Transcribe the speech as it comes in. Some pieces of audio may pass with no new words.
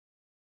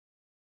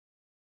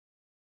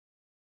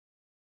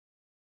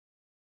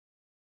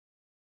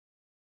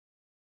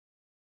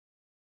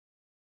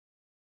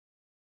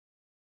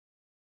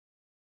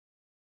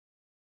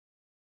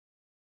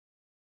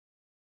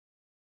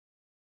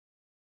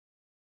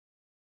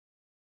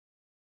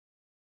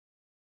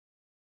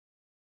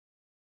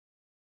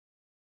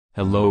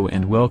Hello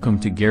and welcome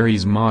to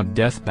Gary's Mod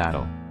Death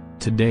Battle.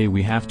 Today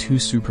we have two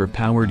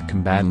super-powered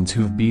combatants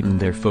who've beaten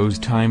their foes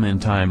time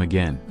and time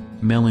again,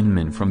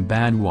 Melonman from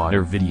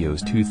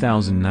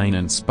BadwaterVideos2009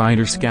 and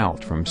Spider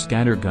Scout from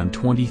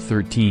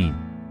Scattergun2013.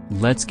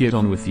 Let's get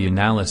on with the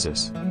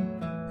analysis.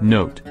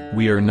 Note,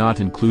 we are not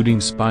including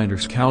Spider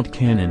Scout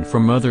canon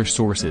from other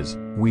sources,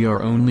 we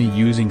are only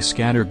using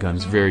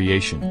Scattergun's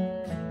variation.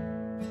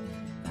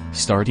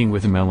 Starting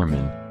with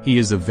Melonman, he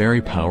is a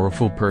very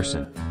powerful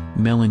person.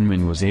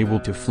 Melonman was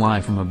able to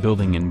fly from a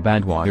building in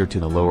Badwater to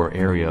the lower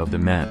area of the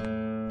map.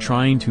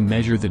 Trying to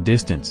measure the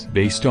distance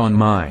based on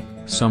my,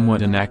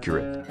 somewhat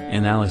inaccurate,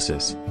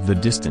 analysis, the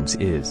distance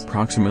is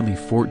approximately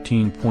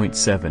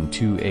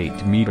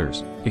 14.728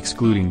 meters,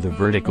 excluding the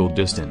vertical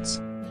distance.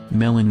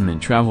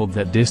 Melonman traveled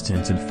that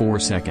distance in 4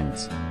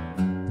 seconds.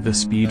 The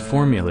speed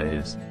formula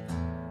is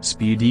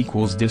speed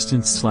equals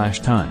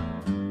distance/time.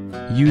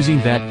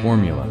 Using that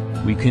formula,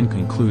 we can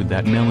conclude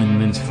that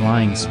Melonman's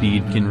flying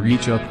speed can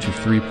reach up to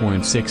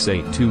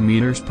 3.682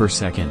 meters per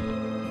second.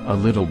 A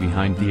little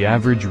behind the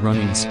average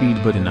running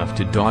speed but enough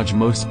to dodge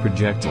most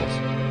projectiles.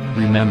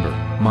 Remember,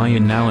 my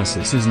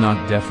analysis is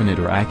not definite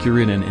or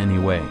accurate in any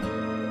way.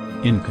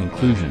 In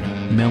conclusion,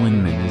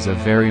 Melonman is a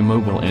very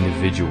mobile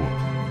individual.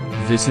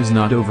 This is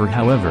not over,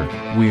 however,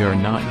 we are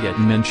not yet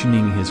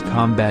mentioning his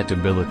combat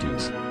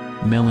abilities.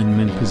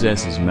 Melonman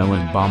possesses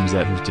melon bombs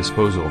at his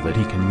disposal that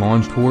he can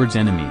launch towards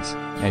enemies,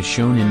 as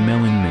shown in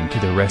Melonman to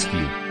the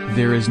Rescue.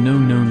 There is no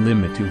known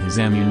limit to his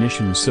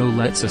ammunition, so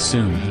let's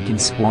assume he can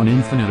spawn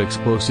infinite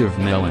explosive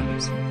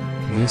melons.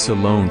 This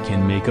alone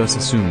can make us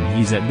assume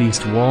he's at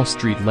least Wall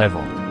Street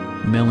level.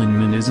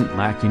 Melonman isn't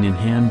lacking in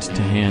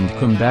hand-to-hand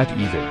combat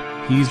either,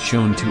 he's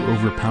shown to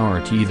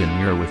overpower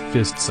Teethanir with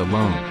fists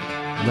alone.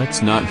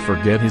 Let's not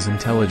forget his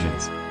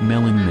intelligence.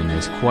 Melonman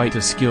is quite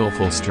a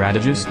skillful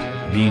strategist,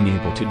 being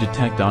able to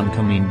detect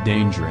oncoming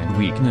danger and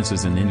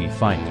weaknesses in any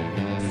fight.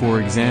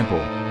 For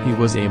example, he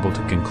was able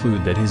to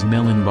conclude that his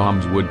melon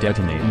bombs would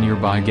detonate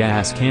nearby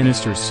gas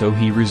canisters, so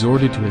he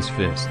resorted to his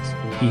fists.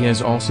 He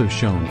has also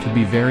shown to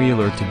be very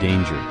alert to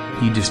danger.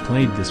 He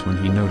displayed this when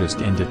he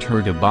noticed and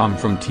deterred a bomb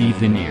from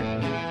Teethanir.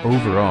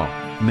 Overall,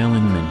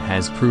 Melonman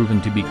has proven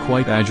to be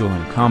quite agile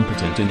and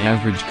competent in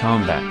average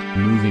combat.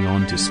 Moving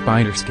on to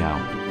Spider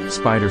Scout.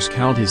 Spider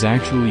Scout is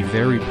actually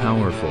very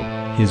powerful.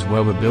 His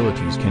web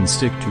abilities can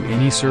stick to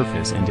any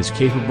surface and is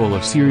capable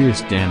of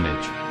serious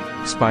damage.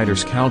 Spider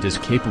Scout is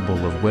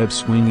capable of web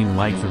swinging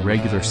like the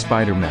regular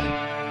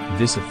Spider-Man.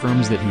 This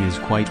affirms that he is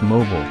quite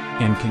mobile,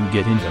 and can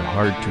get into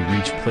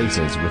hard-to-reach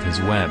places with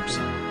his webs.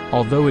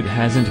 Although it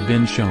hasn't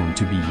been shown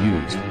to be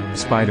used,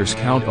 Spider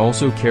Scout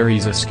also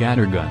carries a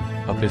scattergun,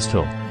 a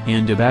pistol,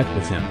 and a bat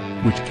with him,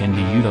 which can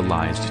be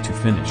utilized to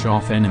finish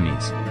off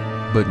enemies.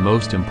 But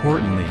most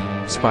importantly,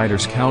 Spider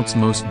Scout's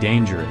most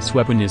dangerous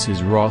weapon is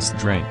his raw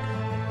strength.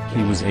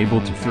 He was able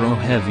to throw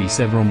Heavy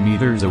several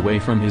meters away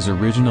from his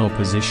original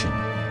position.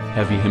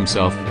 Heavy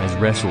himself has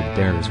wrestled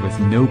bears with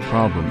no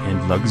problem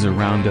and lugs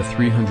around a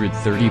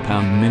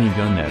 330-pound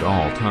minigun at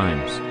all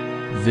times.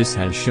 This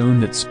has shown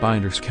that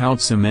Spider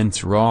Scout's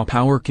immense raw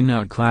power can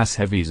outclass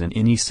Heavies in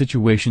any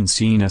situation,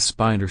 seen as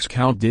Spider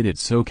Scout did it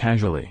so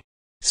casually.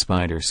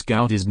 Spider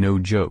Scout is no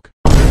joke.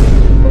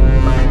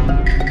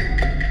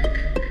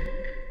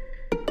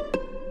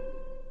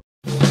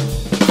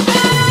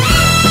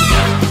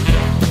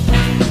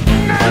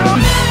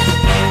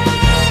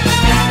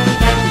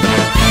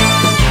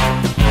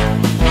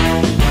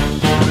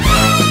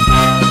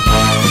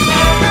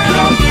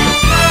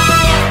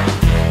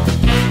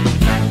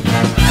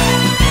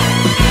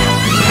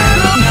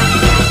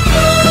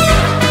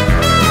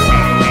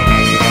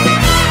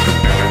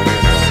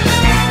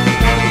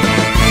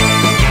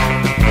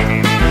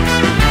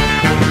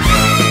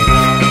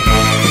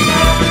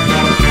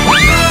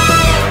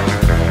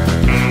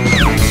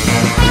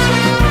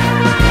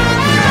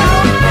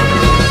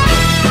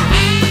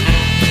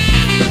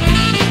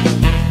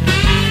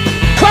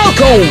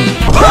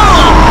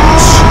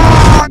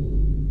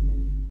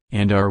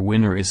 And our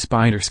winner is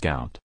Spider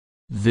Scout.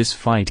 This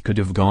fight could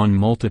have gone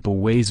multiple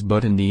ways,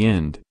 but in the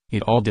end,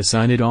 it all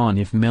decided on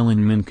if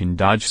Melonman can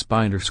dodge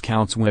Spider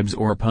Scout's webs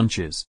or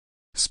punches.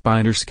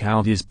 Spider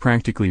Scout is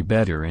practically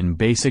better in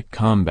basic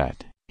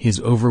combat.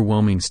 His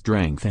overwhelming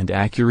strength and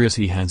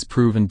accuracy has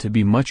proven to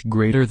be much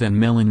greater than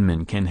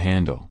Melonman can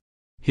handle.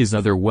 His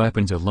other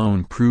weapons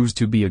alone proves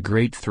to be a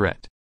great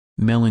threat.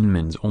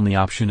 Melonman's only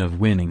option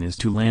of winning is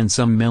to land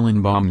some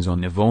melon bombs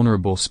on a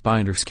vulnerable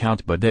Spider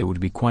Scout, but that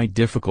would be quite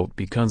difficult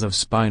because of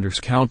Spider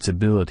Scout's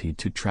ability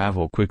to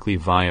travel quickly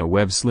via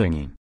web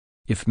slinging.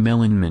 If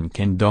Melonman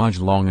can dodge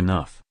long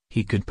enough,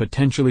 he could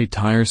potentially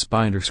tire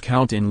Spider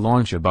Scout and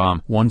launch a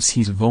bomb once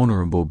he's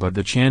vulnerable, but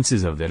the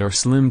chances of that are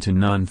slim to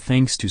none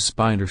thanks to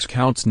Spider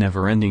Scout's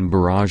never-ending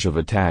barrage of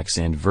attacks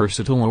and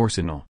versatile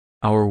arsenal.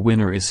 Our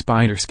winner is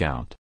Spider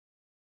Scout.